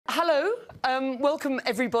Hello, welcome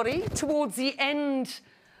everybody. Towards the end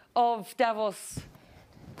of Davos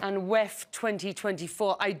and WEF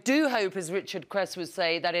 2024, I do hope, as Richard Kress would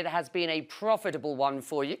say, that it has been a profitable one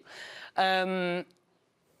for you, and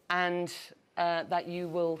that you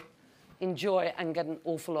will enjoy and get an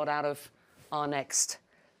awful lot out of our next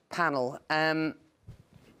panel.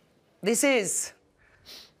 This is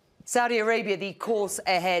Saudi Arabia, the course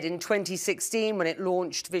ahead. In 2016, when it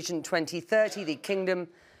launched Vision 2030, the kingdom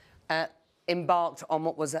embarked on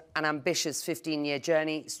what was an ambitious 15-year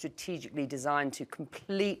journey, strategically designed to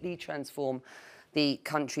completely transform the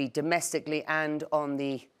country domestically and on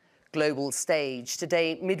the global stage.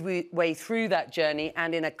 Today, midway through that journey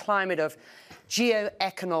and in a climate of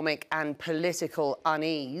geo-economic and political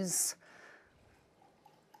unease,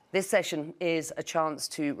 this session is a chance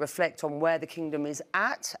to reflect on where the kingdom is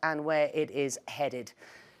at and where it is headed.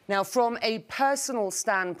 Now, from a personal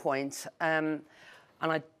standpoint,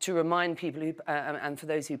 to remind people, and for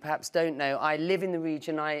those who perhaps don't know, I live in the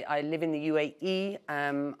region. I live in the UAE.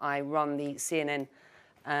 I run the CNN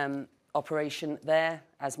operation there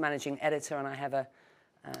as managing editor, and I have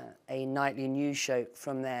a nightly news show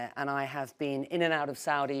from there. And I have been in and out of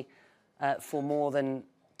Saudi for more than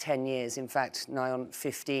 10 years, in fact, nigh on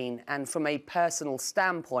 15. And from a personal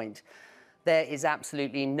standpoint, there is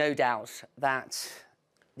absolutely no doubt that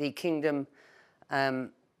the kingdom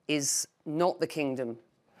is not the kingdom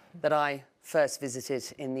that I first visited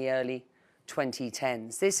in the early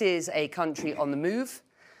 2010s. This is a country on the move,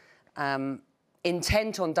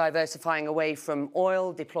 intent on diversifying away from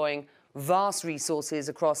oil, deploying vast resources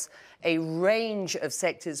across a range of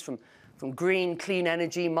sectors from green, clean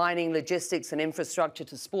energy, mining, logistics and infrastructure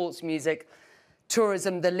to sports, music,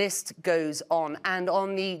 tourism, the list goes on. And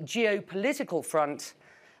on the geopolitical front,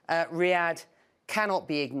 Riyadh cannot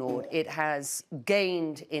be ignored. It has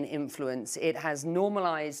gained in influence. It has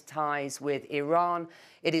normalized ties with Iran.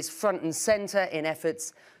 It is front and center in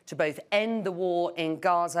efforts to both end the war in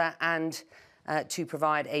Gaza and to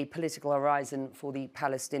provide a political horizon for the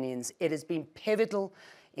Palestinians. It has been pivotal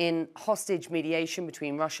in hostage mediation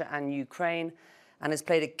between Russia and Ukraine and has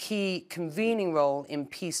played a key convening role in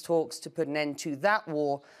peace talks to put an end to that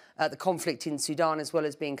war, the conflict in Sudan, as well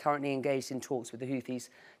as being currently engaged in talks with the Houthis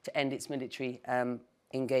to end its military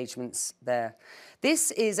engagements there.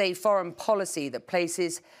 This is a foreign policy that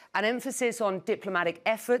places an emphasis on diplomatic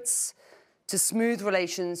efforts to smooth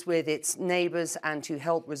relations with its neighbours and to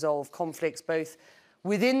help resolve conflicts both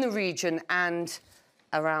within the region and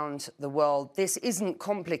around the world. This isn't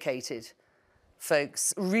complicated,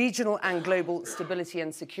 folks. Regional and global stability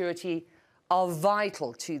and security are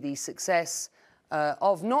vital to the success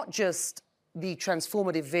of not just the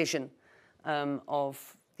transformative vision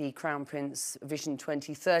of the Crown Prince Vision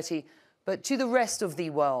 2030, but to the rest of the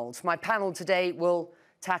world. My panel today will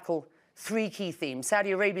tackle three key themes: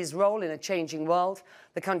 Saudi Arabia's role in a changing world,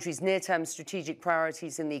 the country's near-term strategic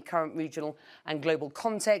priorities in the current regional and global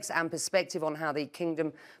context, and perspective on how the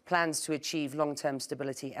kingdom plans to achieve long-term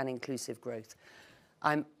stability and inclusive growth.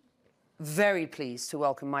 I'm very pleased to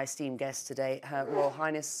welcome my esteemed guest today, Her Royal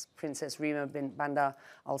Highness Princess Rima bin Bandar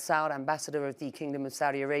Al Saud, Ambassador of the Kingdom of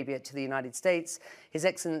Saudi Arabia to the United States, His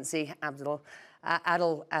Excellency Adel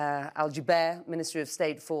Al-Jubair, Minister of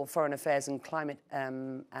State for Foreign Affairs and Climate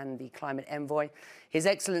and the Climate Envoy, His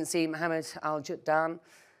Excellency Mohammed Al-Juddan,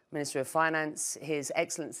 Minister of Finance, His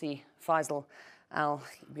Excellency Faisal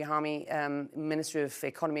Al-Bihami, Minister of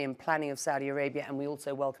Economy and Planning of Saudi Arabia, and we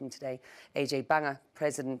also welcome today AJ Banga,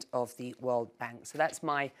 President of the World Bank. So that's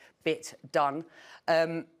my bit done.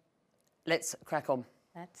 Let's crack on.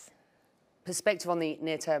 Perspective on the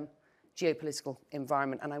near-term geopolitical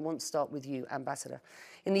environment, and I want to start with you, Ambassador.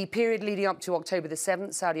 In the period leading up to October the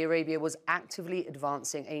 7th, Saudi Arabia was actively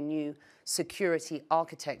advancing a new security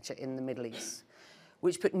architecture in the Middle East,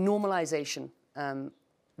 which put normalization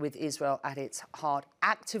with Israel at its heart,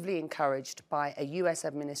 actively encouraged by a US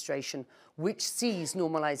administration which sees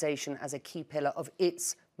normalization as a key pillar of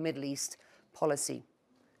its Middle East policy.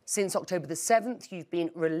 Since October the 7th, you've been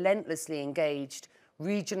relentlessly engaged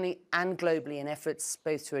regionally and globally in efforts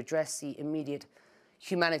both to address the immediate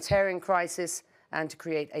humanitarian crisis and to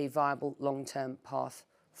create a viable long-term path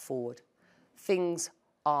forward. Things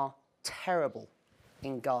are terrible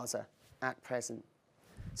in Gaza at present.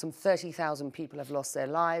 Some 30,000 people have lost their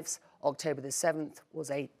lives. October the 7th was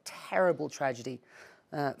a terrible tragedy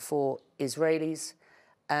for Israelis.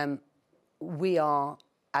 We are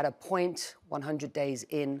at a point, 100 days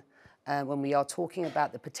in, when we are talking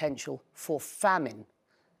about the potential for famine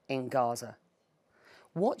in Gaza.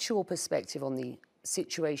 What's your perspective on the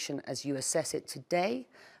situation as you assess it today,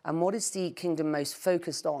 and what is the kingdom most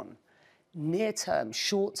focused on near term,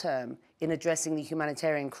 short term, in addressing the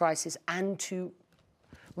humanitarian crisis and to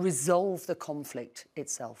resolve the conflict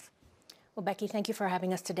itself? Well, Becky, thank you for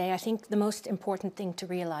having us today. I think the most important thing to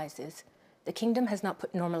realize is the kingdom has not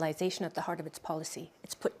put normalization at the heart of its policy.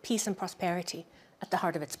 It's put peace and prosperity at the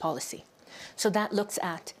heart of its policy. So that looks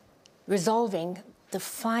at resolving the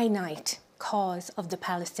finite cause of the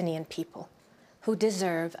Palestinian people, who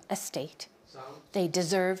deserve a state. They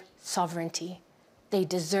deserve sovereignty. They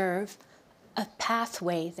deserve a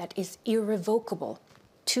pathway that is irrevocable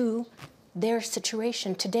to their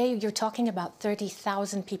situation. Today, you're talking about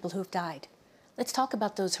 30,000 people who've died. Let's talk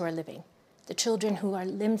about those who are living, the children whose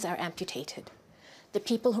limbs are amputated, the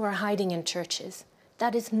people who are hiding in churches.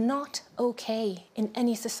 That is not okay in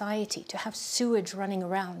any society to have sewage running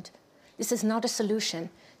around. This is not a solution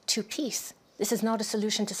to peace. This is not a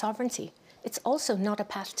solution to sovereignty. It's also not a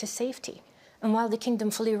path to safety. And while the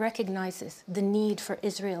kingdom fully recognizes the need for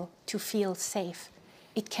Israel to feel safe,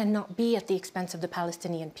 it cannot be at the expense of the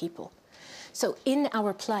Palestinian people. So in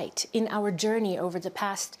our plight, in our journey over the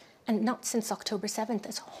past, and not since October 7th,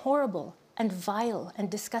 as horrible and vile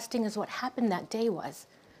and disgusting as what happened that day was,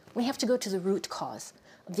 we have to go to the root cause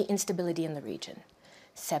of the instability in the region.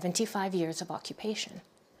 75 years of occupation.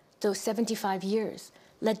 Those 75 years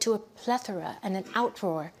led to a plethora and an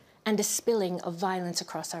outroar and a spilling of violence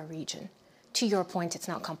across our region. To your point, it's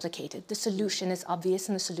not complicated. The solution is obvious,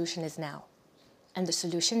 and the solution is now. And the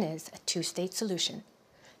solution is a two-state solution.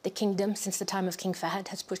 The kingdom, since the time of King Fahd,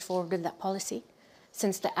 has pushed forward that policy.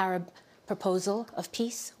 Since the Arab proposal of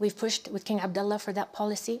peace, we've pushed with King Abdullah for that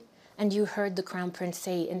policy. And you heard the Crown Prince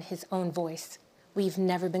say in his own voice, we've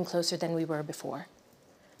never been closer than we were before.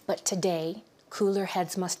 But today, cooler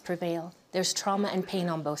heads must prevail. There's trauma and pain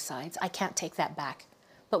on both sides. I can't take that back.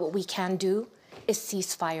 But what we can do is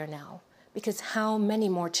cease fire now. Because how many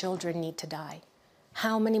more children need to die?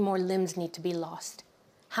 How many more limbs need to be lost?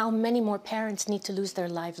 How many more parents need to lose their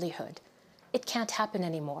livelihood? It can't happen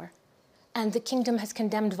anymore. And the kingdom has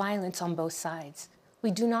condemned violence on both sides.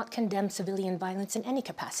 We do not condemn civilian violence in any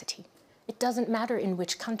capacity. It doesn't matter in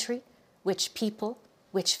which country, which people,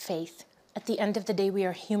 which faith. At the end of the day, we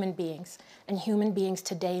are human beings. And human beings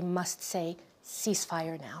today must say,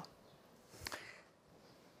 ceasefire now.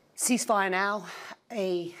 Ceasefire now,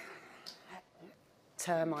 a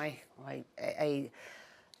term a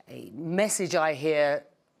message I hear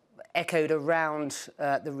echoed around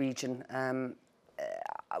the region.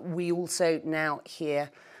 We also now hear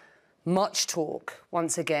much talk,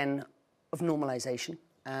 once again, of normalization.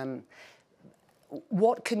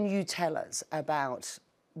 What can you tell us about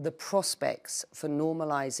the prospects for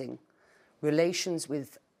normalizing relations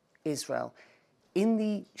with Israel in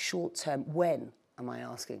the short term? When, am I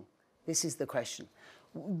asking? This is the question.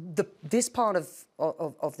 This part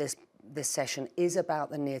of this session is about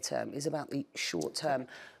the near term, is about the short term,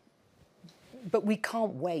 but we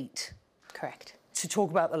can't wait. Correct. To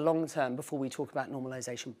talk about the long term before we talk about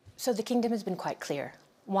normalization. So the kingdom has been quite clear.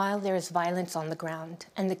 While there is violence on the ground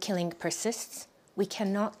and the killing persists, we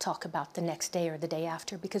cannot talk about the next day or the day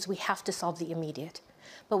after because we have to solve the immediate.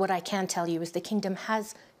 But what I can tell you is the kingdom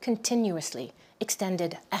has continuously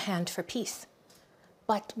extended a hand for peace.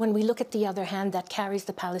 But when we look at the other hand, that carries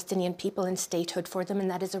the Palestinian people and statehood for them,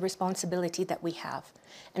 and that is a responsibility that we have.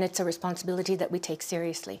 And it's a responsibility that we take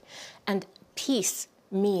seriously. And peace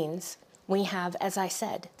means we have, as I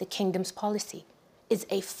said, the kingdom's policy is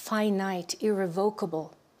a finite,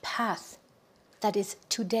 irrevocable path that is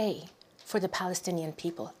today for the Palestinian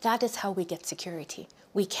people. That is how we get security.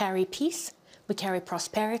 We carry peace, we carry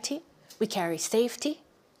prosperity, we carry safety,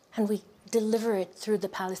 and we deliver it through the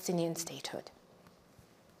Palestinian statehood.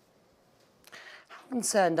 How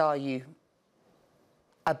concerned are you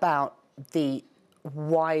about the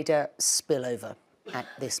wider spillover at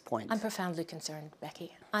this point? I'm profoundly concerned,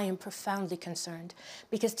 Becky. I am profoundly concerned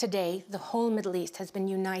because today the whole Middle East has been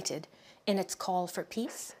united in its call for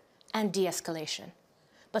peace and de-escalation.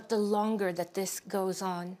 But the longer that this goes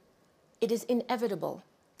on, it is inevitable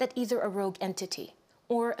that either a rogue entity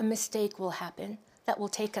or a mistake will happen that will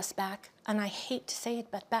take us back, and I hate to say it,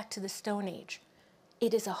 but back to the Stone Age.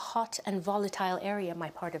 It is a hot and volatile area, my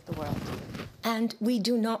part of the world. And we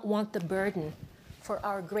do not want the burden for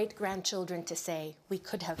our great-grandchildren to say, we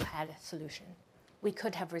could have had a solution. We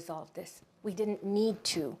could have resolved this. We didn't need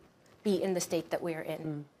to be in the state that we're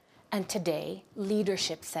in. And today,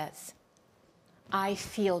 leadership says, I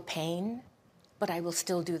feel pain, but I will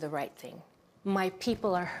still do the right thing. My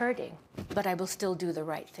people are hurting, but I will still do the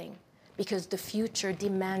right thing because the future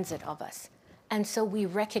demands it of us. And so we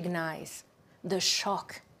recognize the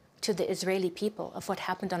shock to the Israeli people of what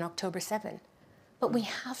happened on October 7th. But we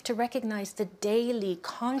have to recognize the daily,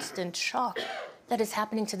 constant shock that is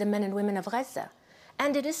happening to the men and women of Gaza.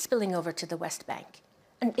 And it is spilling over to the West Bank.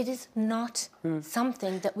 And it is not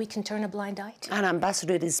something that we can turn a blind eye to. And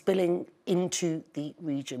Ambassador, it is spilling into the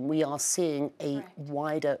region. We are seeing a Correct.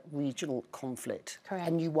 wider regional conflict. Correct.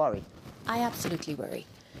 And you worry. I absolutely worry,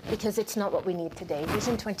 because it's not what we need today.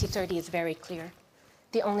 Vision 2030 is very clear.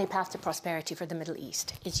 The only path to prosperity for the Middle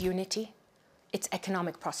East is unity, it's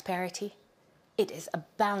economic prosperity, it is a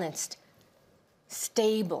balanced,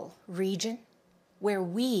 stable region where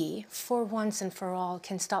we, for once and for all,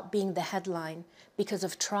 can stop being the headline because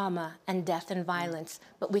of trauma and death and violence,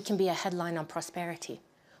 but we can be a headline on prosperity.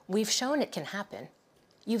 We've shown it can happen.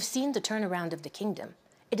 You've seen the turnaround of the kingdom.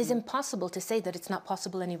 It is impossible to say that it's not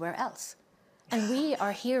possible anywhere else. And we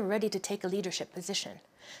are here ready to take a leadership position.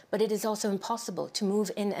 But it is also impossible to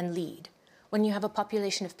move in and lead when you have a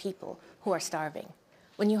population of people who are starving,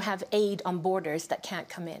 when you have aid on borders that can't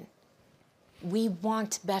come in. We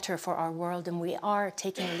want better for our world, and we are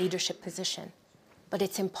taking a leadership position. But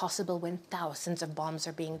it's impossible when thousands of bombs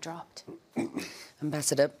are being dropped.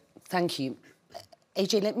 Ambassador, thank you.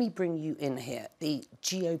 AJ, let me bring you in here. The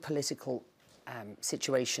geopolitical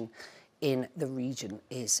situation in the region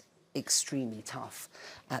is extremely tough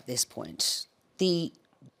at this point. The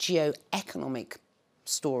geoeconomic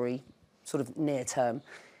story, sort of near term,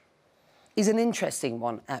 is an interesting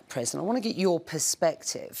one at present. I want to get your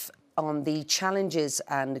perspective on the challenges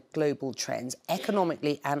and global trends,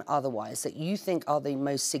 economically and otherwise, that you think are the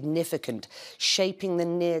most significant, shaping the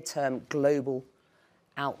near-term global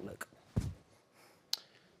outlook.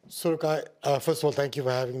 So, look, first of all, thank you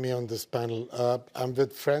for having me on this panel. I'm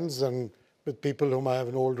with friends and with people whom I have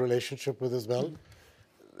an old relationship with as well.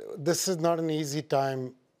 This is not an easy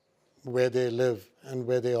time where they live and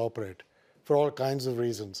where they operate, for all kinds of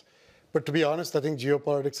reasons. But to be honest, I think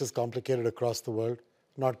geopolitics is complicated across the world,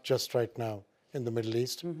 not just right now in the Middle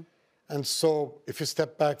East. And so if you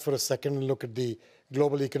step back for a second and look at the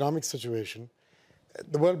global economic situation,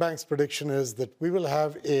 the World Bank's prediction is that we will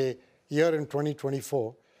have a year in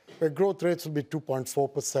 2024 where growth rates will be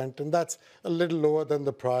 2.4%, and that's a little lower than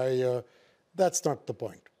the prior year. That's not the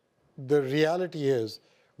point. The reality is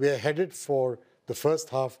we are headed for the first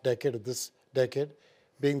half decade of this decade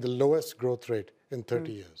being the lowest growth rate in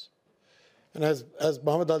 30 years. And as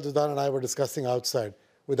Mohammed Al-Jaddan and I were discussing outside,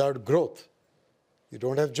 without growth, you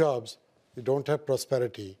don't have jobs, you don't have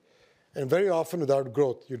prosperity, and very often without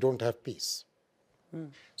growth, you don't have peace.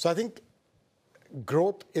 So I think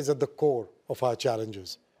growth is at the core of our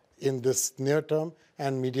challenges in this near term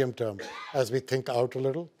and medium term as we think out a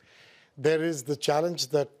little. There is the challenge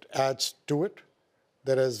that adds to it.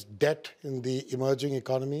 There is debt in the emerging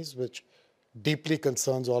economies, which deeply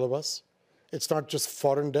concerns all of us. It's not just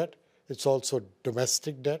foreign debt, it's also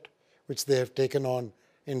domestic debt, which they have taken on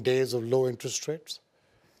in days of low interest rates.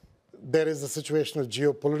 There is the situation of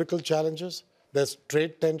geopolitical challenges. There's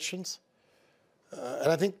trade tensions.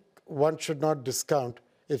 And I think one should not discount,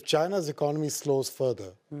 if China's economy slows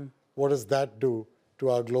further, what does that do to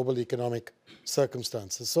our global economic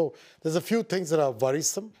circumstances? So there's a few things that are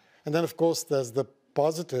worrisome. And then, of course, there's the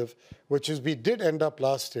positive, which is we did end up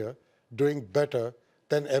last year doing better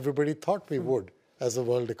than everybody thought we would as a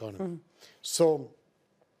world economy. So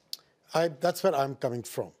that's where I'm coming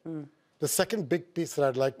from. The second big piece that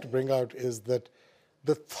I'd like to bring out is that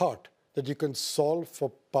the thought that you can solve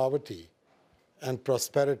for poverty and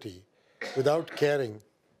prosperity without caring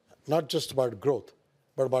not just about growth,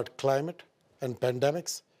 but about climate and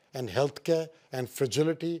pandemics and healthcare and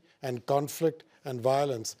fragility and conflict and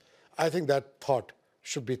violence, I think that thought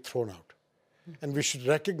should be thrown out. And we should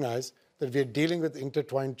recognize that we are dealing with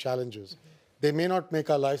intertwined challenges. They may not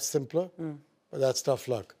make our lives simpler, but that's tough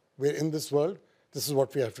luck. We're in this world, this is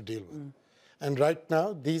what we have to deal with. And right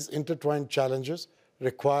now, these intertwined challenges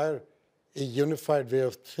require a unified way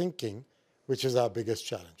of thinking, which is our biggest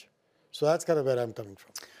challenge. So that's kind of where I'm coming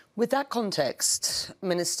from. With that context,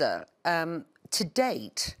 Minister, to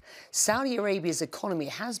date, Saudi Arabia's economy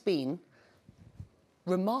has been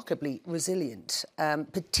remarkably resilient,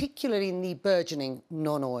 particularly in the burgeoning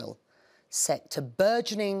non-oil sector.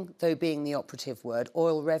 Burgeoning, though, being the operative word.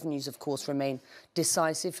 Oil revenues, of course, remain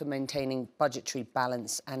decisive for maintaining budgetary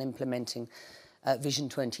balance and implementing Vision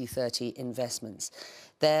 2030 investments.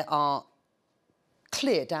 There are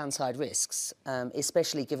clear downside risks,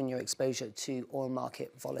 especially given your exposure to oil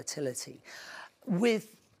market volatility.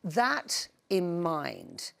 With that in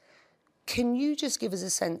mind, can you just give us a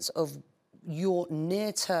sense of your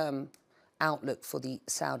near-term outlook for the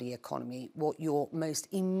Saudi economy, what your most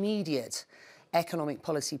immediate economic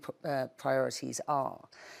policy priorities are?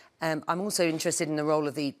 I'm also interested in the role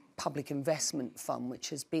of the public investment fund, which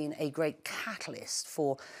has been a great catalyst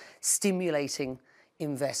for stimulating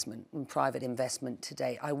investment and private investment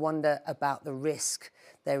today. I wonder about the risk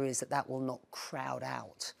there is that that will not crowd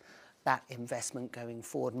out that investment going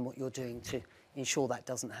forward, and what you're doing to ensure that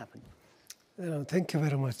doesn't happen. Thank you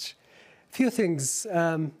very much. Few things.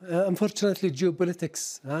 Unfortunately,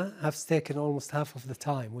 geopolitics has taken almost half of the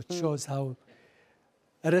time, which shows how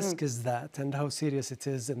a risk is that and how serious it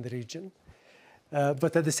is in the region.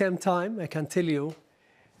 But at the same time, I can tell you,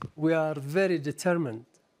 we are very determined,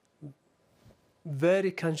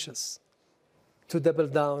 very conscious to double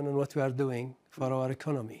down on what we are doing for our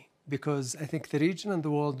economy, because I think the region and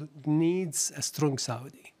the world needs a strong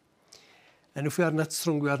Saudi. And if we are not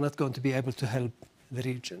strong, we are not going to be able to help the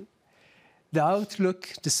region. The outlook,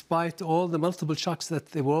 despite all the multiple shocks that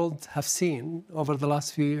the world have seen over the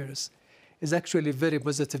last few years, is actually very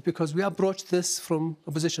positive, because we approach this from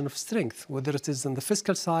a position of strength, whether it is on the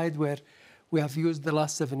fiscal side, where we have used the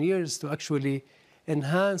last 7 years to actually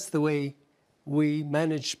enhance the way we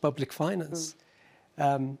manage public finance,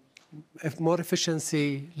 more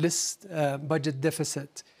efficiency, less budget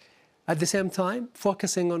deficit. At the same time,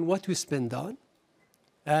 focusing on what we spend on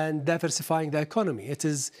and diversifying the economy. It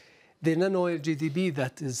is the non-oil GDP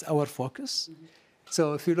that is our focus.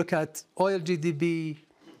 So if you look at oil GDP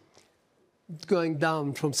going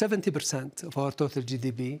down from 70% of our total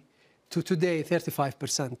GDP to today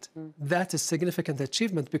 35%, that is significant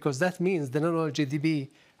achievement, because that means the non-oil GDP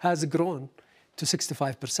has grown to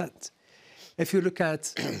 65%. If you look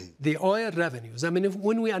at the oil revenues, I mean,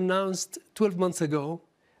 when we announced 12 months ago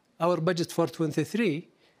our budget for 23,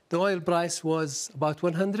 the oil price was about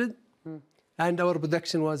 100, and our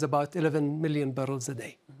production was about 11 million barrels a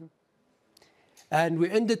day. And we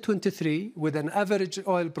ended 23 with an average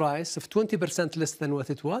oil price of 20% less than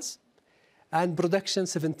what it was, and production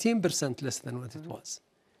 17% less than what it was.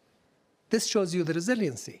 This shows you the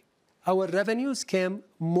resiliency. Our revenues came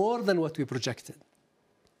more than what we projected.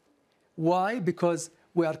 Why? Because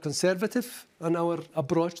we are conservative on our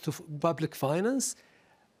approach to public finance,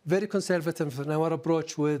 very conservative in our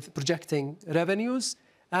approach with projecting revenues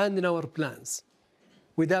and in our plans.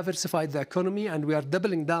 We diversified the economy, and we are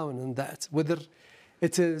doubling down on that, whether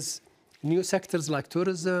it is new sectors like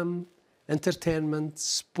tourism, entertainment,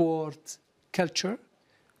 sport, culture,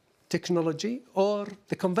 technology, or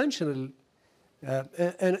the conventional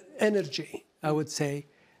energy, I would say,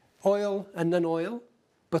 oil and non-oil,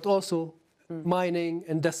 but also mining,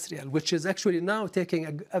 industrial, which is actually now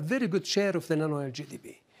taking a very good share of the non-oil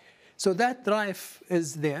GDP. So that drive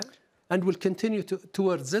is there and will continue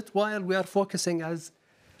towards it, while we are focusing, as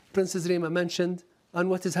Princess Rima mentioned, on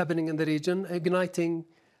what is happening in the region, igniting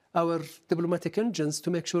our diplomatic engines to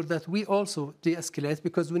make sure that we also de-escalate,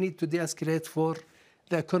 because we need to de-escalate for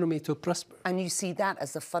the economy to prosper. And you see that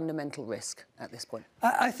as a fundamental risk at this point?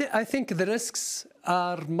 I think the risks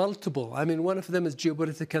are multiple. I mean, one of them is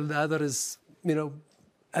geopolitical, the other is,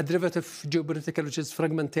 a derivative geopolitical, which is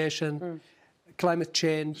fragmentation, climate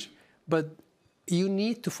change. But you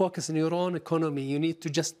need to focus on your own economy. You need to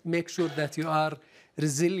just make sure that you are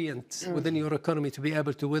resilient within your economy to be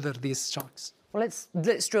able to weather these shocks. Well,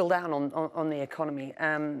 let's drill down on the economy.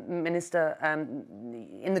 Minister,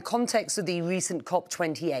 in the context of the recent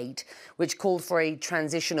COP28, which called for a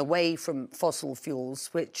transition away from fossil fuels,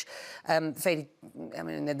 which certainly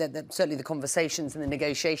the conversations and the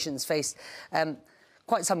negotiations faced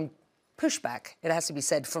quite some pushback, it has to be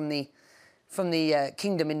said, from the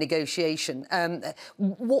kingdom in negotiation.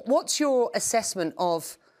 What's your assessment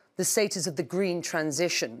of the status of the green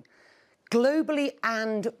transition globally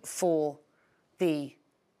and for the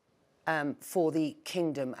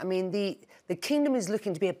kingdom? I mean, the kingdom is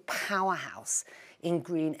looking to be a powerhouse in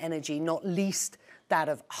green energy, not least that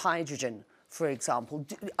of hydrogen, for example.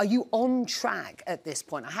 Are you on track at this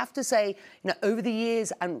point? I have to say, over the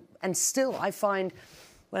years, and still I find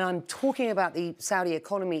when I'm talking about the Saudi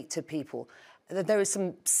economy to people, that there is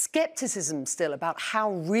some skepticism still about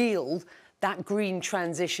how real that green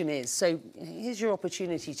transition is. So here's your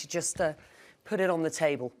opportunity to just put it on the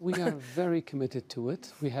table. We are very committed to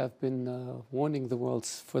it. We have been warning the world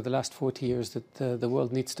for the last 40 years that the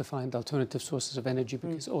world needs to find alternative sources of energy,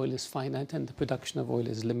 because oil is finite and the production of oil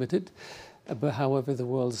is limited. But however, the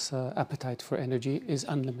world's appetite for energy is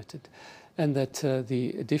unlimited, and that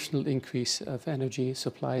the additional increase of energy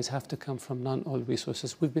supplies have to come from non-oil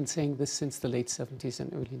resources. We've been saying this since the late 70s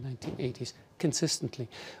and early 1980s consistently.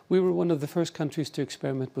 We were one of the first countries to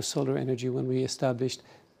experiment with solar energy when we established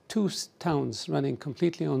two towns running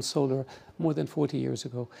completely on solar more than 40 years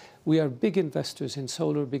ago. We are big investors in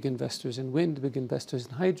solar, big investors in wind, big investors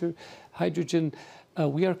in hydrogen.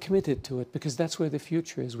 We are committed to it because that's where the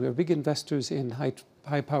future is. We are big investors in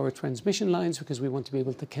high power transmission lines because we want to be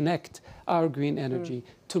able to connect our green energy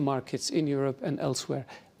to markets in Europe and elsewhere.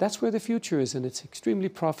 That's where the future is, and it's extremely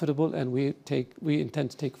profitable, and we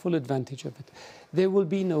intend to take full advantage of it. There will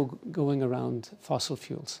be no going around fossil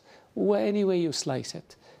fuels. Any way you slice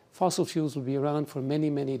it, fossil fuels will be around for many,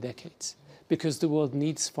 many decades because the world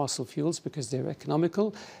needs fossil fuels because they're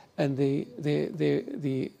economical, and the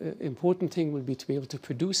important thing will be to be able to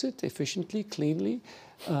produce it efficiently, cleanly,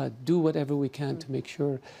 do whatever we can to make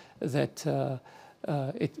sure that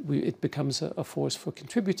it becomes a force for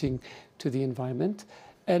contributing to the environment.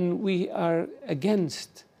 And we are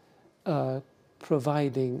against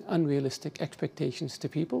providing unrealistic expectations to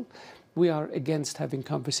people. We are against having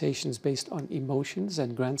conversations based on emotions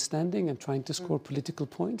and grandstanding and trying to score political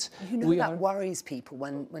points. You know that worries people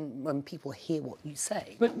when people hear what you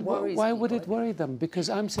say. But why would it worry them? Because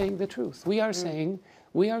I'm saying the truth. We are saying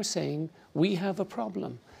we have a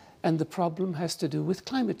problem, and the problem has to do with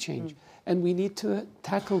climate change. And we need to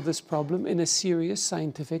tackle this problem in a serious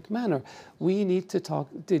scientific manner. We need to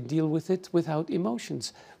deal with it without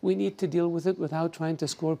emotions. We need to deal with it without trying to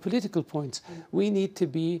score political points. We need to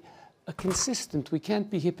be consistent. We can't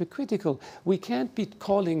be hypocritical. We can't be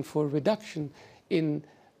calling for reduction in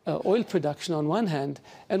oil production on one hand,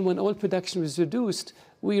 and when oil production is reduced,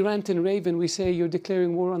 we rant and rave and we say, you're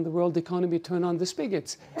declaring war on the world economy, turn on the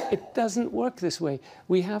spigots. It doesn't work this way.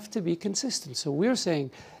 We have to be consistent. So we're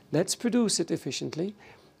saying, let's produce it efficiently.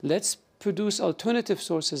 Let's produce alternative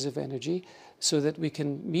sources of energy so that we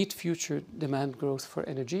can meet future demand growth for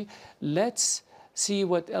energy. Let's see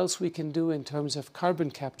what else we can do in terms of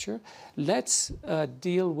carbon capture. Let's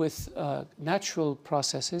deal with natural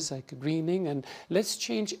processes like greening, and let's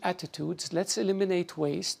change attitudes. Let's eliminate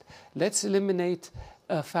waste. Let's eliminate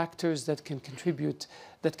factors that can contribute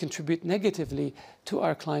negatively to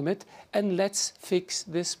our climate, and let's fix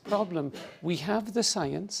this problem. We have the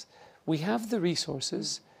science, we have the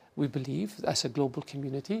resources, we believe, as a global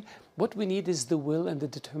community. What we need is the will and the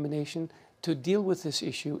determination to deal with this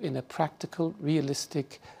issue in a practical,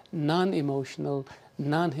 realistic, non-emotional,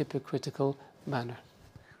 non-hypocritical manner.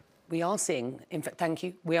 We are seeing, in fact, thank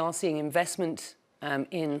you, we are seeing investment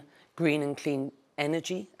in green and clean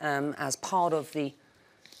energy as part of the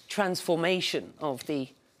transformation of the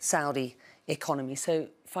Saudi economy. So,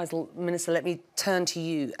 Faisal, Minister, let me turn to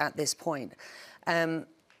you at this point.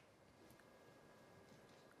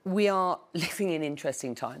 We are living in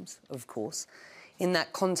interesting times, of course. In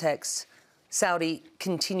that context, Saudi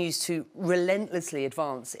continues to relentlessly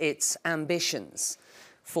advance its ambitions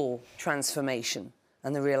for transformation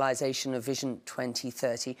and the realisation of Vision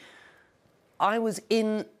 2030. I was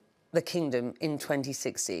in the kingdom in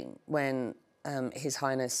 2016 when His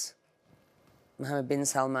Highness Mohammed bin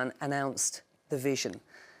Salman announced the vision.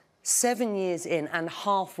 7 years in and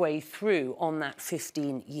halfway through on that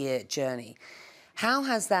 15-year journey. How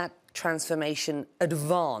has that transformation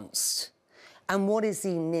advanced? And what is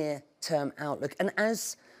the near-term outlook? And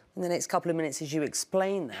as, in the next couple of minutes, as you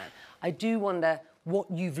explain that, I do wonder what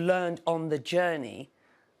you've learned on the journey,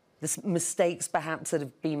 the mistakes perhaps that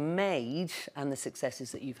have been made and the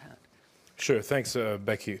successes that you've had. Sure, thanks,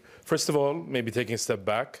 Becky. First of all, maybe taking a step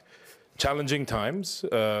back, challenging times,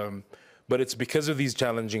 but it's because of these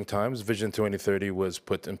challenging times Vision 2030 was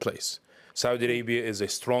put in place. Saudi Arabia is a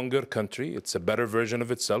stronger country, it's a better version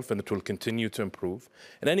of itself, and it will continue to improve.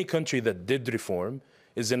 And any country that did reform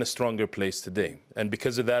is in a stronger place today. And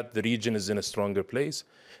because of that, the region is in a stronger place.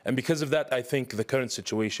 And because of that, I think the current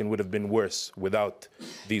situation would have been worse without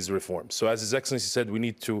these reforms. So as His Excellency said, we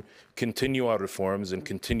need to continue our reforms and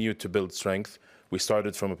continue to build strength. We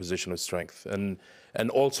started from a position of strength. And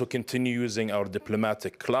also continue using our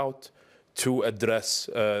diplomatic clout to address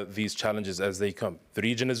these challenges as they come. The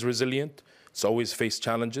region is resilient. It's always faced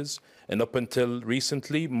challenges. And up until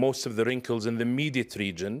recently, most of the wrinkles in the immediate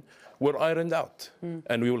region were ironed out.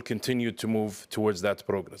 And we will continue to move towards that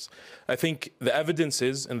progress. I think the evidence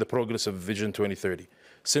is in the progress of Vision 2030.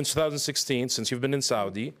 Since 2016, since you've been in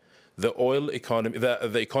Saudi, the oil economy,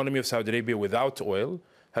 the economy of Saudi Arabia without oil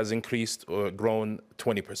has increased or grown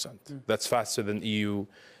 20%. That's faster than EU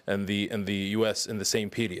and the US in the same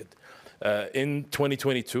period. In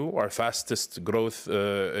 2022, our fastest growth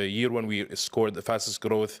year when we scored the fastest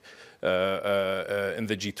growth in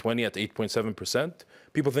the G20 at 8.7%,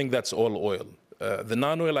 people think that's all oil. The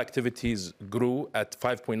non-oil activities grew at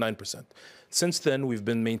 5.9%. Since then, we've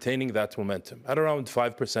been maintaining that momentum at around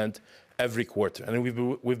 5% every quarter. And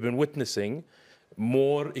we've been witnessing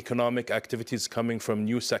more economic activities coming from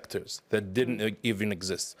new sectors that didn't even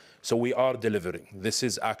exist. So we are delivering. This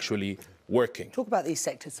is actually working. Talk about these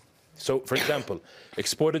sectors. So, for example,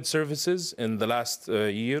 exported services in the last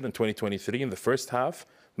year, in 2023, in the first half,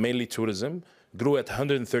 mainly tourism, grew at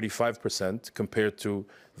 135% compared to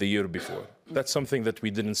the year before. That's something that we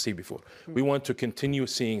didn't see before. We want to continue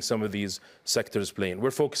seeing some of these sectors playing.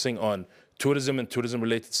 We're focusing on tourism and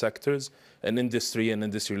tourism-related sectors and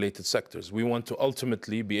industry-related sectors. We want to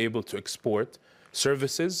ultimately be able to export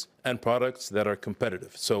services and products that are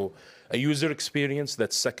competitive. So a user experience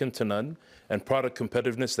that's second to none, and product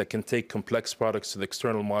competitiveness that can take complex products to the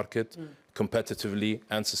external market competitively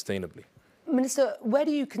and sustainably. Minister, where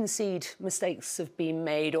do you concede mistakes have been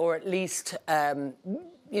made, or at least,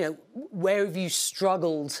 where have you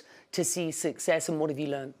struggled to see success, and what have you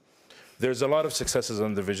learned? There's a lot of successes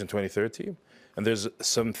on the Vision 2030, and there's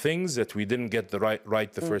some things that we didn't get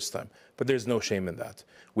right the first time, but there's no shame in that.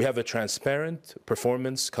 We have a transparent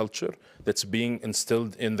performance culture that's being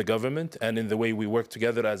instilled in the government and in the way we work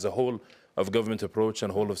together as a whole of government approach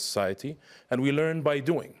and whole of society, and we learn by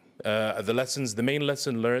doing. The main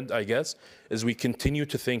lesson learned, I guess, is we continue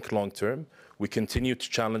to think long term, we continue to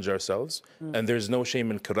challenge ourselves, and there's no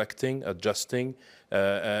shame in correcting, adjusting,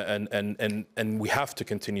 and we have to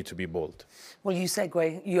continue to be bold. Well,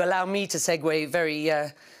 you allow me to segue very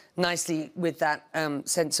nicely with that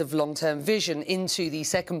sense of long-term vision into the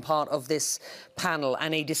second part of this panel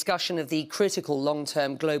and a discussion of the critical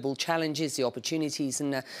long-term global challenges, the opportunities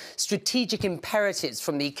and strategic imperatives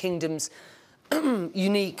from the Kingdom's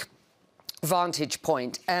unique vantage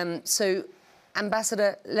point. So,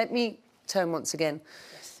 Ambassador, let me turn once again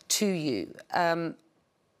to you.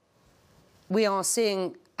 We are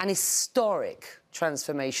seeing an historic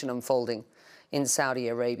transformation unfolding in Saudi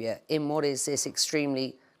Arabia in what is this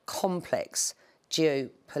extremely complex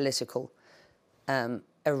geopolitical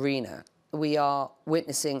arena. We are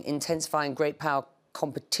witnessing intensifying great power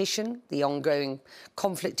competition, the ongoing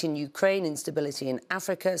conflict in Ukraine, instability in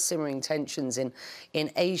Africa, simmering tensions in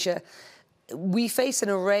Asia. We face an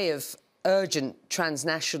array of urgent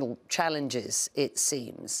transnational challenges, it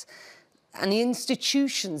seems. And the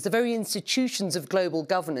institutions, the very institutions of global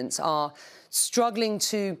governance are struggling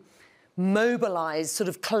to mobilize sort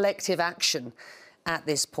of collective action at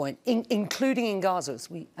this point, including in Gaza,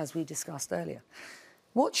 as we discussed earlier.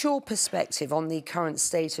 What's your perspective on the current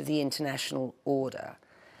state of the international order?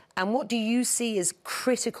 And what do you see as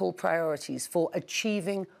critical priorities for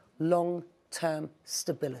achieving long-term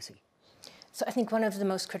stability? So I think one of the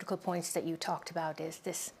most critical points that you talked about is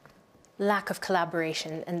this lack of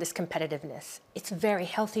collaboration and this competitiveness. It's very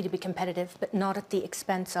healthy to be competitive, but not at the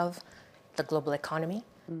expense of the global economy,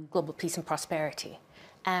 global peace and prosperity.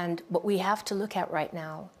 And what we have to look at right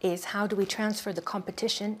now is how do we transfer the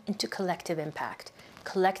competition into collective impact,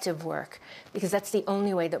 collective work, because that's the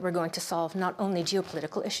only way that we're going to solve not only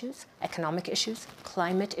geopolitical issues, economic issues,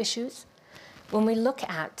 climate issues. When we look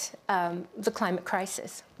at the climate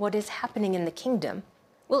crisis, what is happening in the Kingdom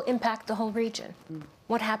will impact the whole region.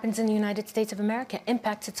 What happens in the United States of America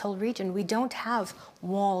impacts its whole region. We don't have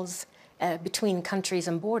walls between countries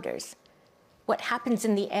and borders. What happens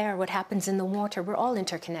in the air, what happens in the water, we're all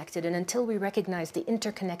interconnected. And until we recognize the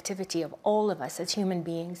interconnectivity of all of us as human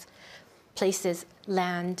beings, places,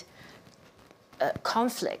 land,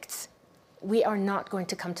 conflicts, we are not going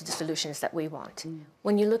to come to the solutions that we want.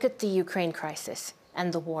 When you look at the Ukraine crisis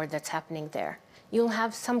and the war that's happening there, you'll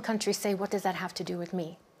have some countries say, what does that have to do with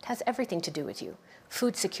me? It has everything to do with you.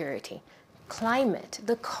 Food security, climate,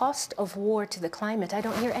 the cost of war to the climate, I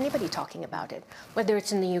don't hear anybody talking about it. Whether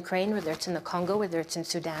it's in the Ukraine, whether it's in the Congo, whether it's in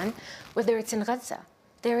Sudan, whether it's in Gaza.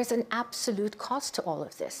 There is an absolute cost to all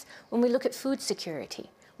of this. When we look at food security,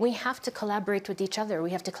 we have to collaborate with each other. We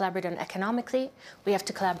have to collaborate on economically. We have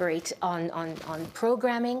to collaborate on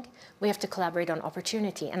programming. We have to collaborate on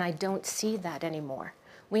opportunity. And I don't see that anymore.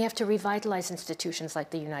 We have to revitalize institutions like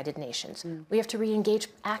the United Nations. We have to re-engage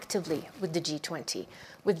actively with the G20,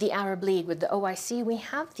 with the Arab League, with the OIC. We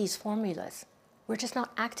have these formulas. We're just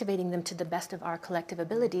not activating them to the best of our collective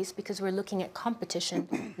abilities because we're looking at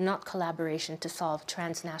competition, not collaboration, to solve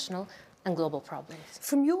transnational and global problems.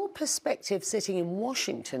 From your perspective, sitting in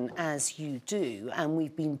Washington as you do, and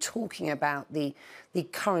we've been talking about the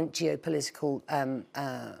current geopolitical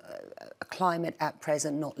climate at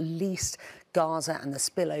present, not least Gaza and the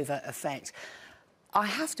spillover effect, I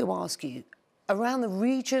have to ask you, around the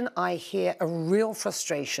region, I hear a real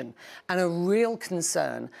frustration and a real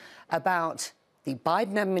concern about the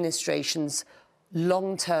Biden administration's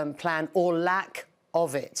long-term plan or lack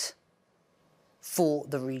of it for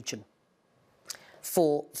the region.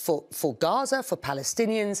 for Gaza, for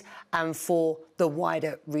Palestinians, and for the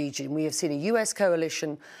wider region. We have seen a US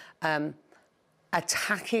coalition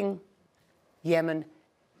attacking Yemen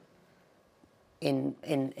in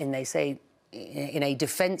a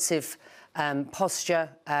defensive posture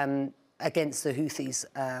against the Houthis.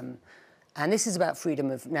 And this is about freedom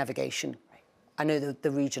of navigation. I know that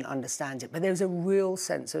the region understands it, but there's a real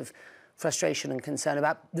sense of frustration and concern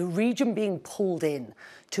about the region being pulled in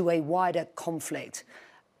to a wider conflict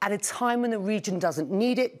at a time when the region doesn't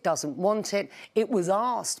need it, doesn't want it. It was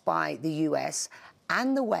asked by the US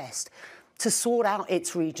and the West to sort out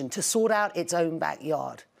its region, to sort out its own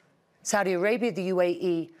backyard. Saudi Arabia, the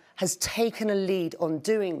UAE, has taken a lead on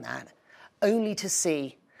doing that, only to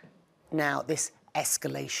see now this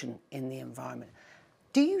escalation in the environment.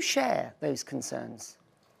 Do you share those concerns?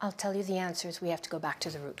 I'll tell you the answer is we have to go back to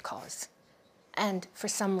the root cause. And for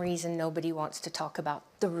some reason, nobody wants to talk about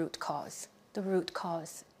the root cause. The root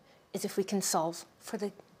cause is if we can solve for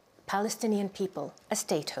the Palestinian people a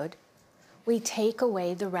statehood, we take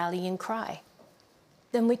away the rallying cry.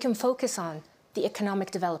 Then we can focus on the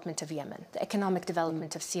economic development of Yemen, the economic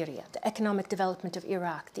development of Syria, the economic development of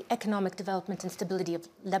Iraq, the economic development and stability of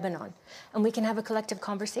Lebanon. And we can have a collective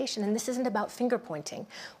conversation. And this isn't about finger pointing.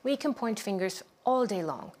 We can point fingers all day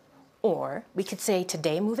long. Or we could say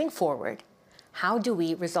today, moving forward, how do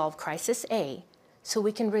we resolve crisis A so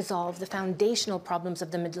we can resolve the foundational problems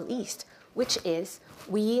of the Middle East, which is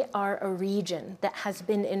we are a region that has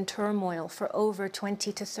been in turmoil for over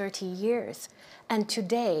 20 to 30 years. And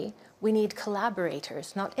today, we need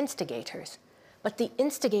collaborators, not instigators. But the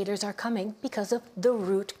instigators are coming because of the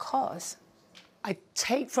root cause. I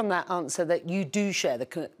take from that answer that you do share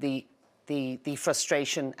the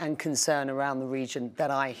frustration and concern around the region that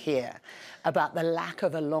I hear about the lack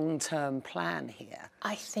of a long-term plan here.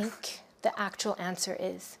 I think the actual answer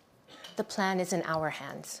is the plan is in our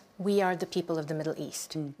hands. We are the people of the Middle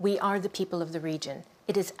East. We are the people of the region.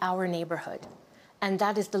 It is our neighborhood. And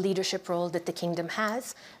that is the leadership role that the kingdom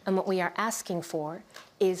has. And what we are asking for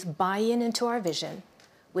is buy-in into our vision,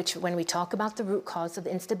 which when we talk about the root cause of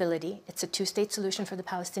the instability, it's a two-state solution for the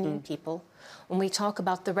Palestinian people. When we talk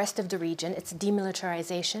about the rest of the region, it's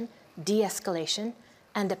demilitarization, de-escalation,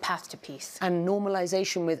 and a path to peace. And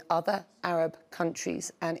normalization with other Arab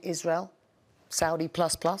countries and Israel, Saudi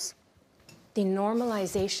plus plus? The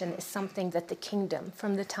normalization is something that the kingdom,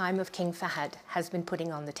 from the time of King Fahd, has been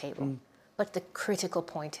putting on the table. But the critical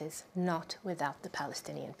point is not without the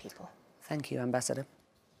Palestinian people. Thank you, Ambassador.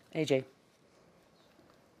 AJ,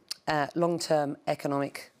 long-term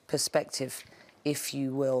economic perspective, if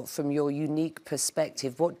you will, from your unique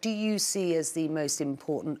perspective, what do you see as the most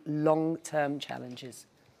important long-term challenges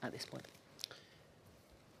at this point?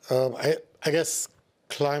 I guess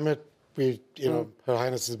climate, Her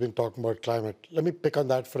Highness has been talking about climate. Let me pick on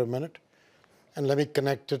that for a minute, and let me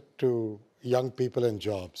connect it to young people and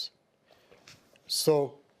jobs.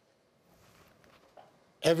 So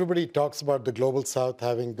everybody talks about the Global South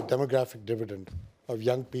having the demographic dividend of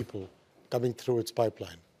young people coming through its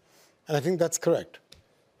pipeline. And I think that's correct.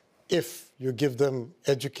 If you give them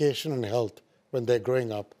education and health when they're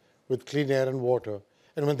growing up with clean air and water,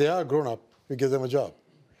 and when they are grown up, you give them a job.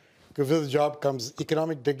 Because with the job comes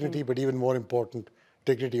economic dignity, but even more important,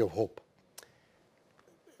 dignity of hope.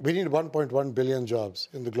 We need 1.1 billion jobs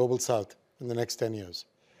in the Global South in the next 10 years.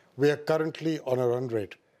 We are currently on a run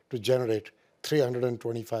rate to generate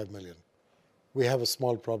 325 million. We have a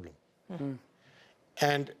small problem.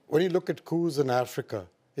 And when you look at coups in Africa,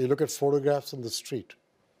 you look at photographs on the street,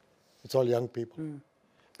 it's all young people.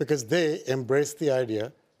 Because they embrace the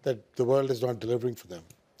idea that the world is not delivering for them.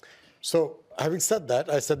 So having said that,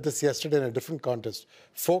 I said this yesterday in a different context,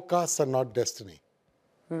 forecasts are not destiny.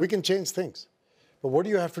 We can change things. But what do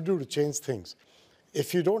you have to do to change things?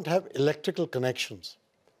 If you don't have electrical connections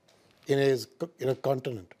in a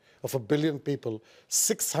continent of 1 billion people,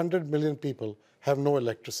 600 million people have no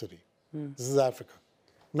electricity. This is Africa.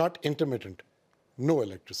 Not intermittent, no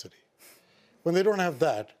electricity. When they don't have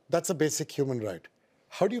that, that's a basic human right.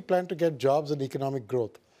 How do you plan to get jobs and economic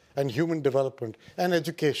growth and human development and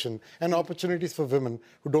education and opportunities for women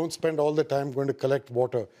who don't spend all their time going to collect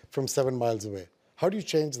water from 7 miles away? How do you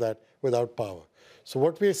change that without power? So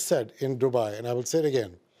what we said in Dubai, and I will say it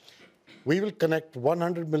again, we will connect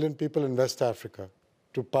 100 million people in West Africa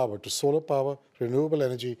to power, to solar power, renewable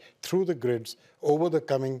energy, through the grids over the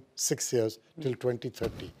coming 6 years till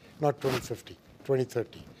 2030, not 2050,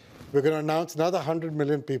 2030. We're going to announce another 100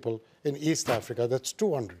 million people in East Africa. That's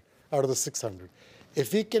 200 out of the 600.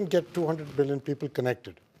 If we can get 200 million people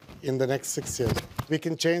connected in the next 6 years, we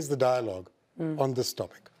can change the dialogue on this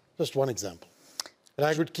topic. Just one example. And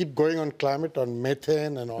I could keep going on climate, on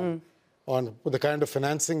methane, and on the kind of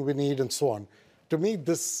financing we need, and so on. To me,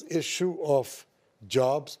 this issue of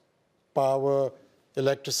jobs, power,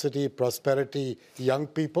 electricity, prosperity, young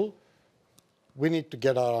people, we need to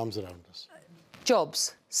get our arms around this.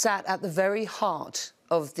 Jobs sat at the very heart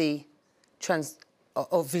of the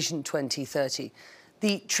Vision 2030.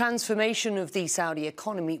 The transformation of the Saudi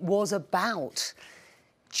economy was about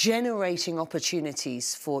generating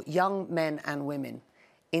opportunities for young men and women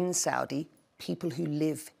in Saudi, people who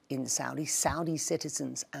live in Saudi, Saudi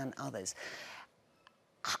citizens and others.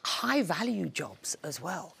 High-value jobs as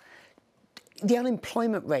well. The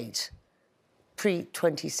unemployment rate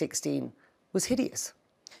pre-2016 was hideous.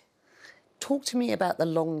 Talk to me about the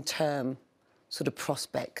long-term sort of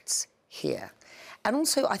prospects here. And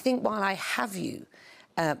also, I think while I have you,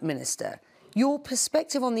 Minister, your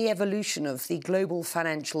perspective on the evolution of the global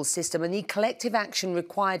financial system and the collective action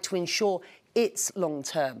required to ensure its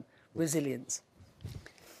long-term resilience.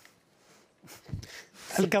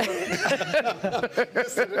 I'll cover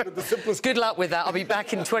Good luck with that. I'll be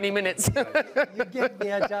back in 20 minutes. You gave me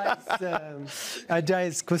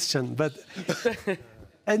Ajay's question, but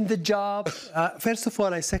and the job. First of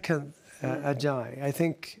all, I second Ajay. I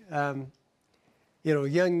think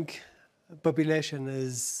young population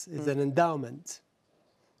is an endowment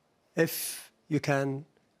if you can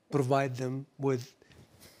provide them with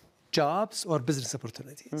jobs or business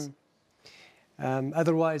opportunities.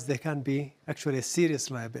 Otherwise, they can be actually a serious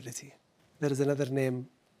liability. There is another name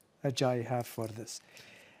Ajay have for this.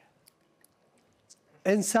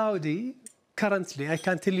 In Saudi, currently, I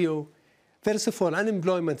can tell you, first of all,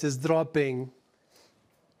 unemployment is dropping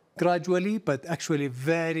gradually, but actually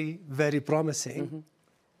very, very promising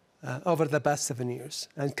over the past 7 years.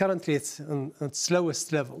 And currently, it's on its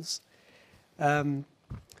lowest levels.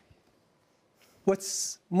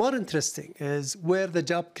 What's more interesting is where the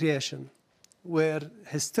job creation, where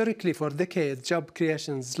historically for decades, job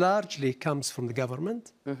creations largely comes from the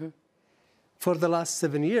government. For the last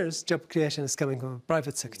 7 years, job creation is coming from the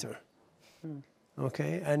private sector.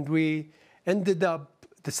 Okay, and we ended up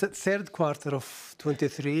the third quarter of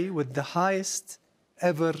 23 with the highest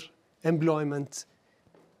ever employment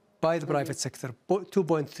by the private sector,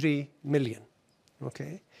 2.3 million.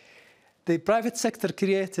 Okay, the private sector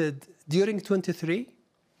created during 23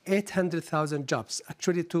 800,000 jobs,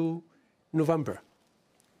 actually to November,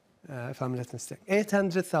 if I'm not mistaken.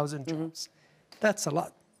 800,000 jobs. That's a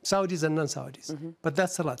lot. Saudis and non-Saudis, but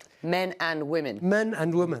that's a lot. Men and women. Men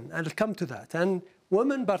and women, and I'll come to that. And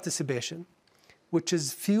women participation, which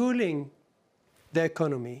is fueling the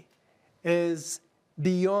economy, is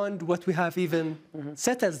beyond what we have even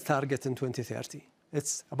set as a target in 2030.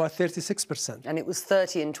 It's about 36%. And it was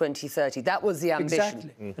 30 in 2030. That was the ambition.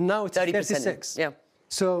 Exactly. And now it's 36. Yeah.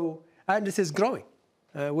 So, and it is growing.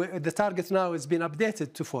 The target now has been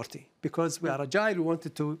updated to 40 because we are agile. We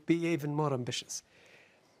wanted to be even more ambitious.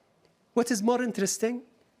 What is more interesting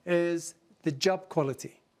is the job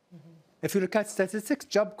quality. If you look at statistics,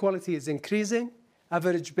 job quality is increasing,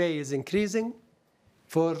 average pay is increasing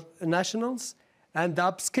for nationals, and the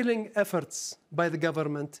upskilling efforts by the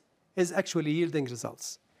government is actually yielding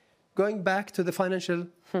results. Going back to the financial,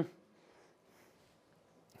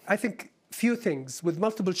 I think few things. With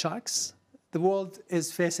multiple shocks, the world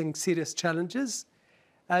is facing serious challenges,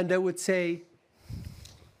 and I would say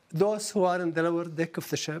those who are in the lower deck of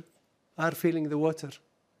the ship are feeling the water,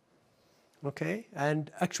 okay,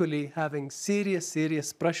 and actually having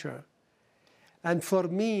serious pressure. And for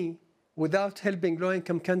me, without helping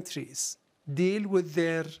low-income countries deal with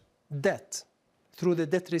their debt through the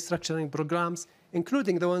debt restructuring programs,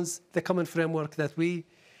 including the common framework that we,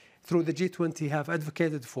 through the G20, have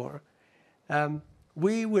advocated for,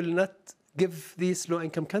 we will not give these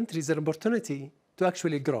low-income countries an opportunity to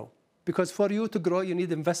actually grow. Because for you to grow, you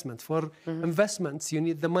need investment. For investments, you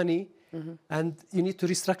need the money, and you need to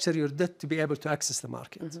restructure your debt to be able to access the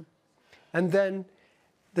market. And then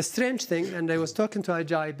the strange thing, and I was talking to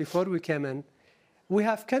Ajay before we came in, we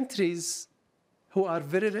have countries who are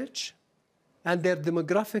very rich, and their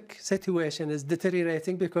demographic situation is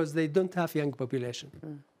deteriorating because they don't have young population.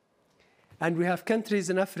 And we have countries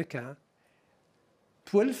in Africa,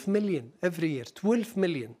 12 million every year, 12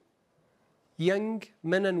 million young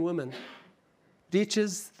men and women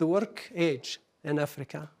reaches the work age in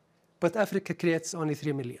Africa, but Africa creates only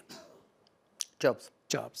 3 million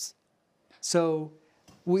jobs. So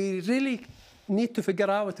we really need to figure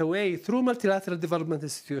out a way through multilateral development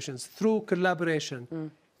institutions, through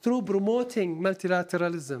collaboration, through promoting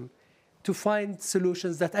multilateralism, to find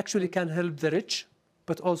solutions that actually can help the rich,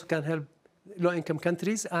 but also can help low-income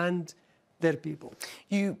countries and their people.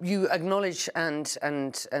 You acknowledge and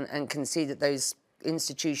concede that those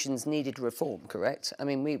institutions needed reform, correct? I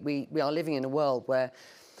mean, we are living in a world where,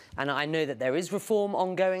 and I know that there is reform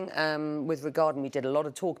ongoing with regard, and we did a lot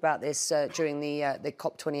of talk about this during the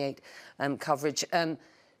COP28 coverage.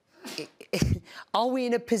 Are we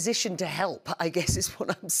in a position to help, I guess is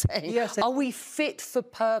what I'm saying? Yes. Are we fit for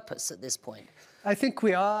purpose at this point? I think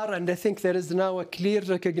we are, and I think there is now a clear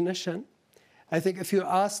recognition. I think if you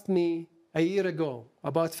asked me a year ago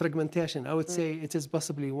about fragmentation, I would say it is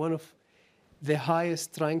possibly one of the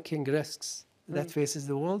highest ranking risks that faces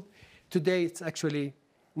the world. Today, it's actually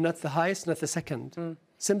not the highest, not the second,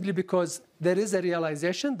 simply because there is a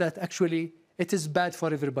realization that actually it is bad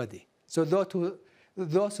for everybody. So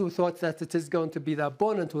those who thought that it is going to be the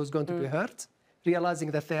opponent who is going to be hurt, realizing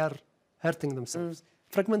that they are hurting themselves.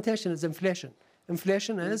 Fragmentation is inflation.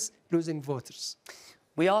 Inflation is losing voters.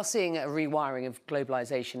 We are seeing a rewiring of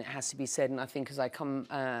globalisation, it has to be said, and I think as I come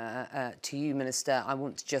to you, Minister, I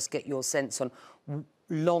want to just get your sense on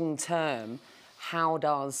long-term, how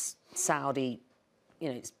does Saudi,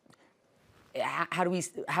 how do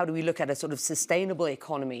we look at a sort of sustainable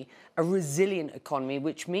economy, a resilient economy,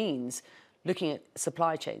 which means looking at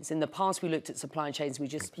supply chains. In the past, we looked at supply chains, we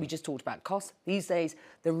just talked about costs. These days,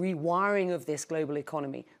 the rewiring of this global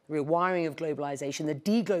economy, the rewiring of globalisation, the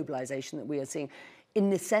deglobalisation that we are seeing, in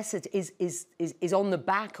necessity is on the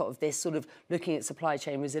back of this sort of looking at supply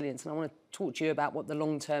chain resilience. And I want to talk to you about what the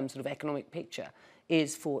long-term sort of economic picture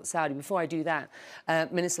is for Saudi. Before I do that,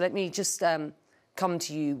 Minister, let me just come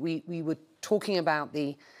to you. We were talking about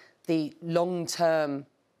the long-term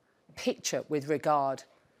picture with regard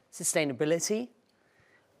sustainability.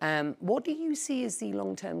 What do you see as the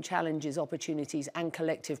long-term challenges, opportunities and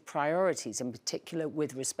collective priorities, in particular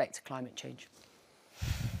with respect to climate change?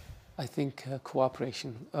 I think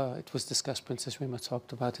cooperation. It was discussed, Princess Rima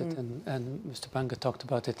talked about it, and Mr. Banga talked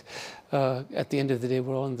about it. At the end of the day,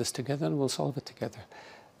 we're all in this together and we'll solve it together.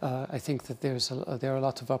 I think that there are a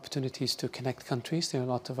lot of opportunities to connect countries. There are a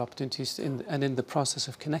lot of opportunities in the process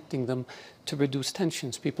of connecting them to reduce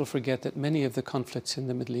tensions. People forget that many of the conflicts in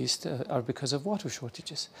the Middle East are because of water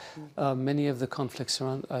shortages. Many of the conflicts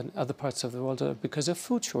around other parts of the world are because of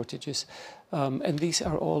food shortages. And these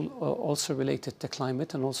are all also related to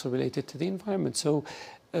climate and also related to the environment. So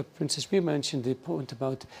Princess Rima mentioned the point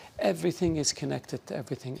about everything is connected to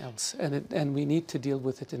everything else, and we need to deal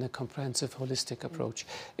with it in a comprehensive, holistic approach.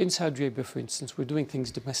 In Saudi Arabia, for instance, we're doing things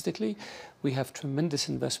domestically. We have tremendous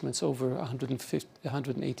investments, over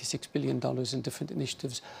 $186 billion in different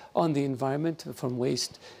initiatives on the environment, from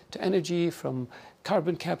waste to energy, from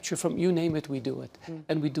carbon capture, from you name it, we do it.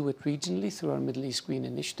 And we do it regionally through our Middle East Green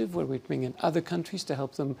Initiative, where we bring in other countries to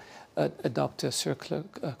help them adopt a circular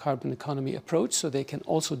carbon economy approach so they can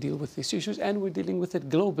also deal with these issues. And we're dealing with it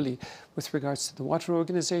globally with regards to the Water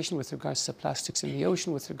Organization, with regards to plastics in the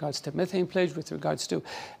ocean, with regards to methane pledge, with regards to...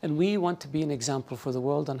 And we want to be an example for the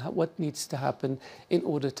world on what needs to happen in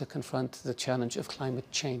order to confront the challenge of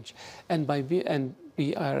climate change. And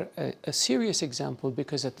we are a serious example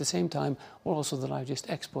because at the same time, we're also the largest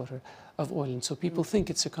exporter of oil. And so people think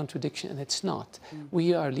it's a contradiction, and it's not.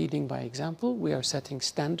 We are leading by example. We are setting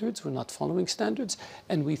standards. We're not following standards.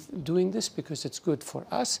 And we're doing this because it's good for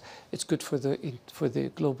us. It's good for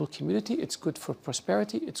the global community. It's good for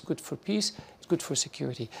prosperity. It's good for peace. It's good for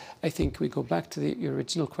security. I think we go back to your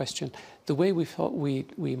original question. The way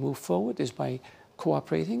we move forward is by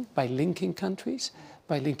cooperating, by linking countries,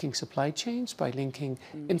 by linking supply chains, by linking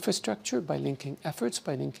infrastructure, by linking efforts,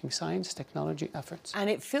 by linking science, technology efforts. And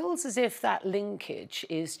it feels as if that linkage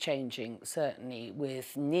is changing, certainly,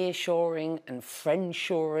 with nearshoring and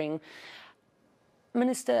friendshoring.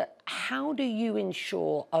 Minister, how do you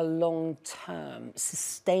ensure a long-term,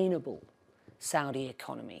 sustainable Saudi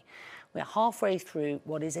economy? We're halfway through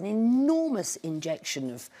what is an enormous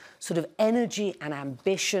injection of sort of energy and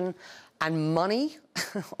ambition and money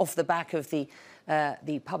off the back of the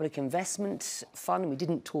Public Investment Fund. We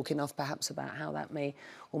didn't talk enough, perhaps, about how that may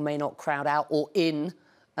or may not crowd out or in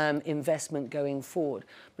investment going forward.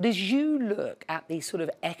 But as you look at the sort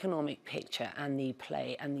of economic picture and the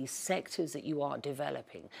play and the sectors that you are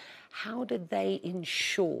developing, how do they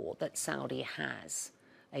ensure that Saudi has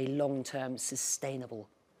a long-term sustainable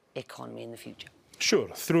economy in the future? Sure.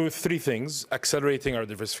 Through three things: accelerating our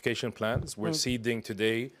diversification plans. We're seeding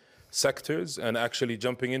today sectors and actually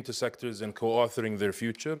jumping into sectors and co-authoring their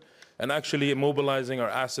future, and actually mobilizing our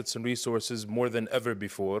assets and resources more than ever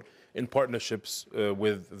before in partnerships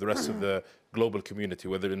with the rest of the global community,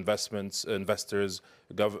 whether investors,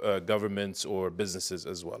 governments, or businesses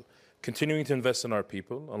as well. continuing to invest in our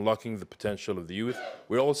people, unlocking the potential of the youth.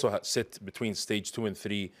 We also sit between stage 2 and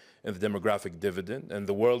 3 in the demographic dividend, and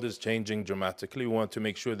the world is changing dramatically. We want to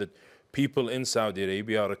make sure that people in Saudi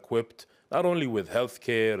Arabia are equipped not only with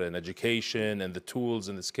healthcare and education and the tools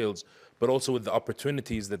and the skills, but also with the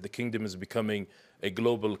opportunities that the kingdom is becoming a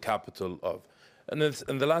global capital of. And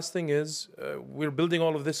the last thing is, we're building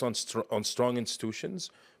all of this on strong institutions,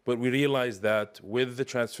 but we realize that with the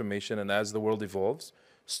transformation and as the world evolves,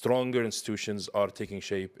 stronger institutions are taking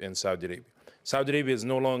shape in Saudi Arabia. Saudi Arabia is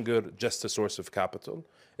no longer just a source of capital.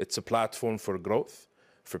 It's a platform for growth,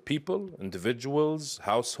 for people, individuals,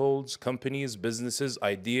 households, companies, businesses,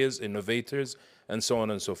 ideas, innovators, and so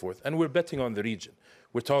on and so forth. And we're betting on the region.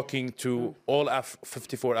 We're talking to all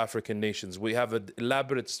 54 African nations. We have an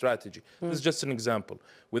elaborate strategy. This is just an example.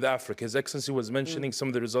 With Africa, His Excellency was mentioning some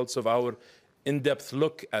of the results of our in-depth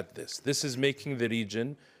look at this. This is making the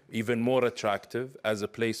region even more attractive as a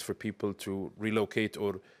place for people to relocate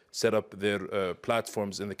or set up their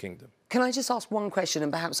platforms in the kingdom. Can I just ask one question,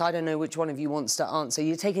 and perhaps I don't know which one of you wants to answer.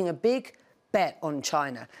 You're taking a big bet on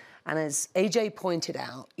China. And as AJ pointed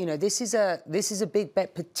out, you know, this is a big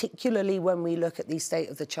bet, particularly when we look at the state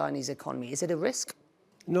of the Chinese economy. Is it a risk?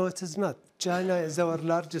 No, it is not. China is our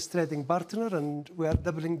largest trading partner, and we are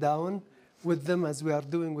doubling down with them as we are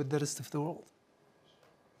doing with the rest of the world.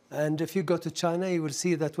 And if you go to China, you will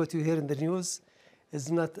see that what you hear in the news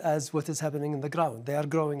is not as what is happening in the ground. They are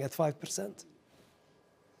growing at 5%.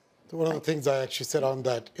 So one of the things I actually said on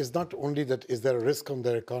that is not only that is there a risk on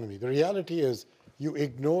their economy. The reality is you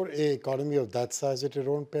ignore an economy of that size at your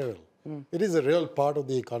own peril. It is a real part of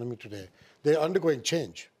the economy today. They're undergoing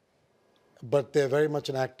change, but they're very much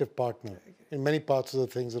an active partner in many parts of the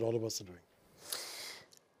things that all of us are doing.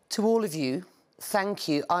 To all of you, thank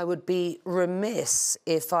you. I would be remiss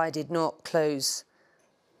if I did not close,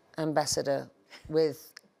 Ambassador,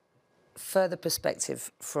 with further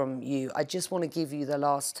perspective from you. I just want to give you the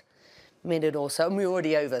last minute or so, and we're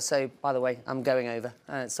already over, so, by the way, I'm going over.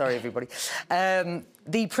 Sorry, everybody.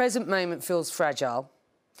 The present moment feels fragile,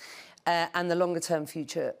 and the longer-term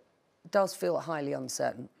future does feel highly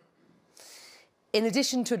uncertain. In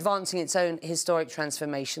addition to advancing its own historic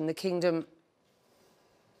transformation, the kingdom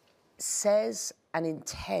says and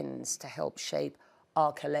intends to help shape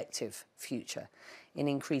our collective future in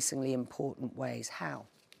increasingly important ways. How?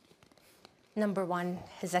 Number one,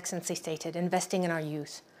 His Excellency stated, investing in our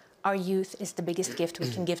youth. Our youth is the biggest gift we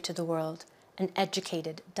can give to the world. An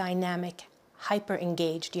educated, dynamic,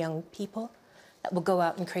 hyper-engaged young people that will go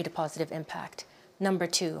out and create a positive impact. Number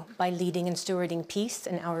two, by leading and stewarding peace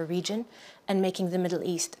in our region and making the Middle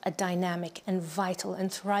East a dynamic and vital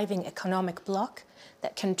and thriving economic bloc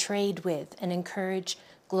that can trade with and encourage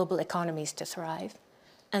global economies to thrive.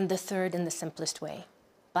 And the third, in the simplest way,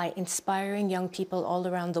 by inspiring young people all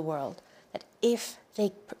around the world that if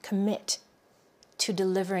they commit to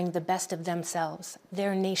delivering the best of themselves,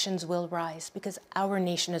 their nations will rise, because our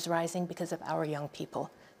nation is rising because of our young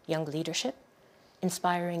people. Young leadership,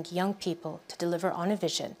 inspiring young people to deliver on a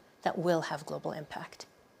vision that will have global impact.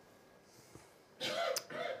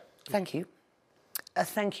 Thank you.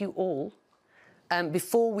 Thank you all.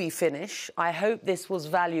 Before we finish, I hope this was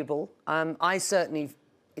valuable.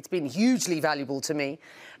 It's been hugely valuable to me.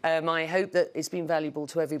 I hope that it's been valuable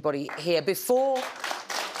to everybody here.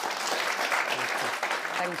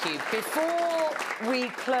 Thank you. Before we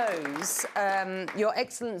close, Your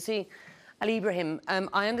Excellency Ali Ibrahim,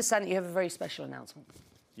 I understand that you have a very special announcement.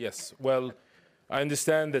 Yes. Well, I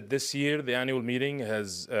understand that this year the annual meeting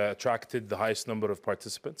has attracted the highest number of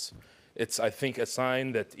participants. It's, I think, a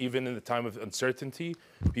sign that even in the time of uncertainty,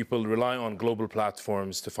 people rely on global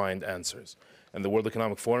platforms to find answers. And the World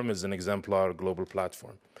Economic Forum is an exemplar global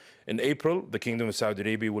platform. In April, the Kingdom of Saudi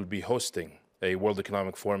Arabia will be hosting a World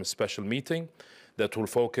Economic Forum special meeting that will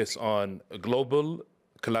focus on global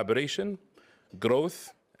collaboration,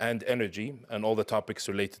 growth, and energy, and all the topics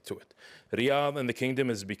related to it. Riyadh and the Kingdom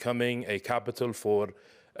is becoming a capital for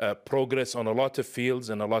progress on a lot of fields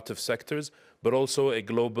and a lot of sectors, but also a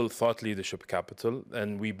global thought leadership capital.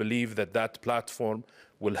 And we believe that that platform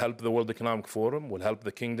will help the World Economic Forum, will help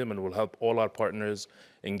the Kingdom, and will help all our partners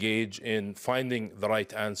engage in finding the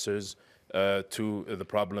right answers to the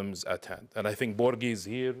problems at hand. And I think Borge is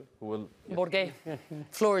here, who will... Borge,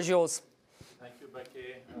 floor is yours. Thank you,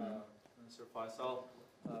 Becky, Mr. Faisal.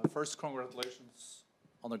 First, congratulations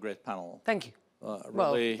on a great panel. Thank you.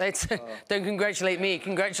 Really, don't congratulate me,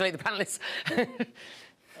 congratulate the panelists.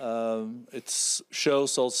 It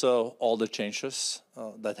shows also all the changes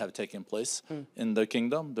that have taken place in the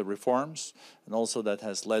kingdom, the reforms, and also that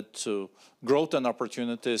has led to growth and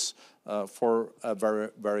opportunities for a very,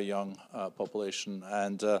 very young population.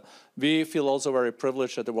 And we feel also very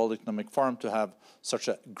privileged at the World Economic Forum to have such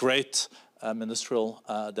a great ministerial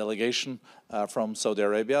delegation from Saudi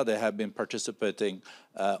Arabia. They have been participating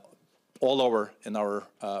all over in our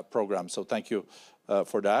program. So thank you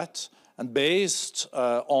for that. And based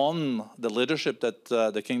on the leadership that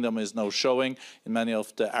the kingdom is now showing in many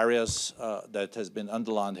of the areas that has been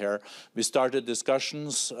underlined here, we started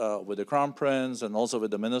discussions with the Crown Prince and also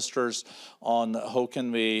with the ministers on how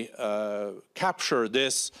can we capture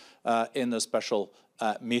this in a special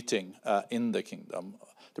meeting in the kingdom.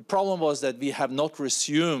 The problem was that we have not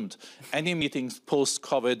resumed any meetings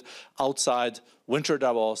post-COVID outside Winter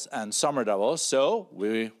Davos and Summer Davos, so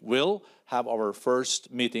we will have our first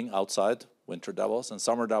meeting outside Winter Davos and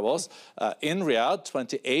Summer Davos in Riyadh,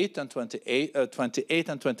 28th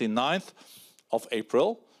and 29th of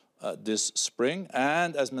April this spring.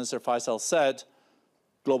 And as Minister Faisal said,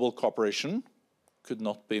 global cooperation could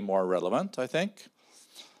not be more relevant, I think.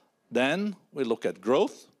 Then we look at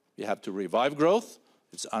growth. We have to revive growth.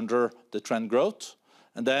 It's under the trend growth.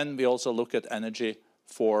 And then we also look at energy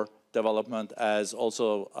for development, as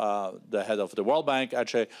also the head of the World Bank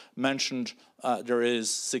actually mentioned. There is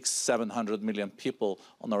 600-700 million people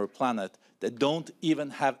on our planet that don't even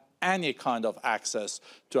have any kind of access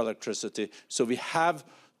to electricity. So we have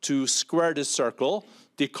to square this circle,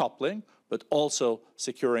 decoupling, but also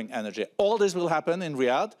securing energy. All this will happen in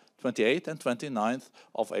Riyadh, 28th and 29th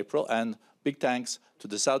of April. And big thanks to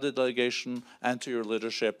the Saudi delegation and to your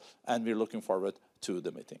leadership. And we're looking forward to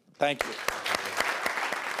the meeting. Thank you.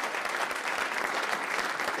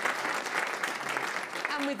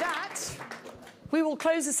 And with that, we will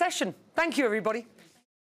close the session. Thank you, everybody.